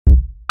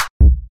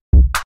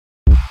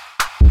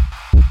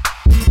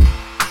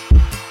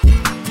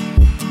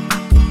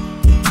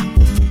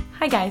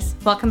guys,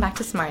 welcome back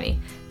to Smarty.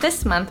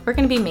 This month we're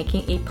going to be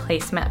making a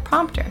placemat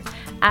prompter.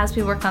 As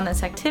we work on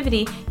this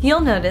activity,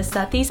 you'll notice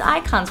that these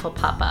icons will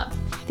pop up.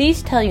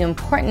 These tell you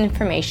important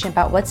information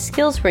about what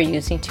skills we're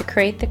using to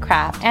create the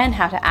craft and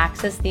how to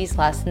access these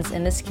lessons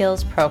in the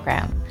Skills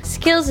program.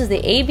 Skills is the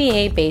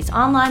ABA-based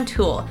online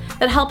tool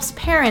that helps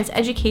parents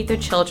educate their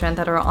children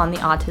that are on the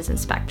autism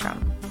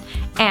spectrum.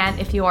 And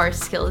if you are a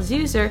Skills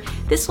user,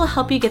 this will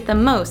help you get the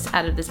most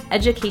out of this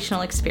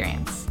educational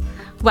experience.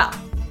 Well,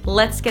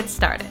 let's get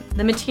started.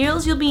 The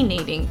materials you'll be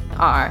needing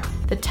are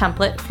the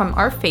template from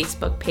our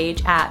Facebook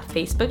page at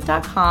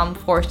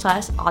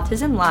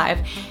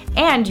facebook.com/autismlive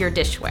and your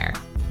dishware.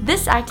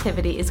 This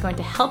activity is going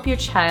to help your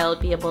child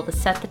be able to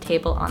set the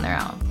table on their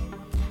own.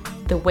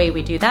 The way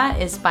we do that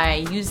is by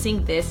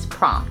using this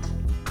prompt.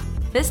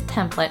 This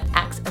template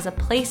acts as a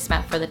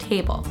placemat for the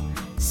table.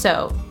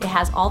 So it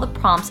has all the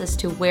prompts as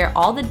to where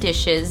all the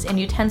dishes and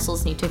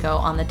utensils need to go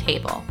on the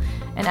table.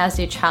 And as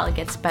your child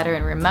gets better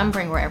in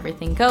remembering where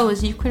everything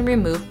goes, you can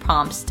remove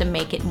prompts to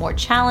make it more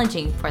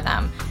challenging for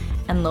them.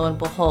 And lo and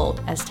behold,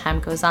 as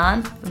time goes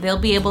on, they'll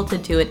be able to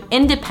do it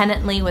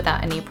independently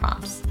without any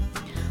prompts.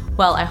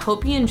 Well, I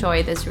hope you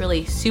enjoy this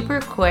really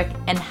super quick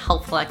and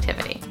helpful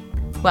activity.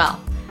 Well,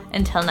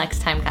 until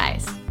next time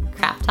guys,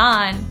 craft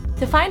on!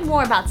 To find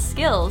more about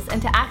Skills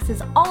and to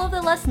access all of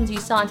the lessons you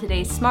saw in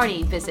today's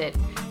Smarty, visit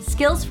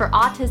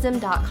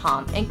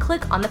skillsforautism.com and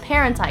click on the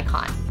parent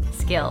icon.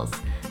 Skills,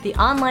 the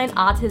online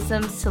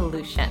autism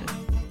solution.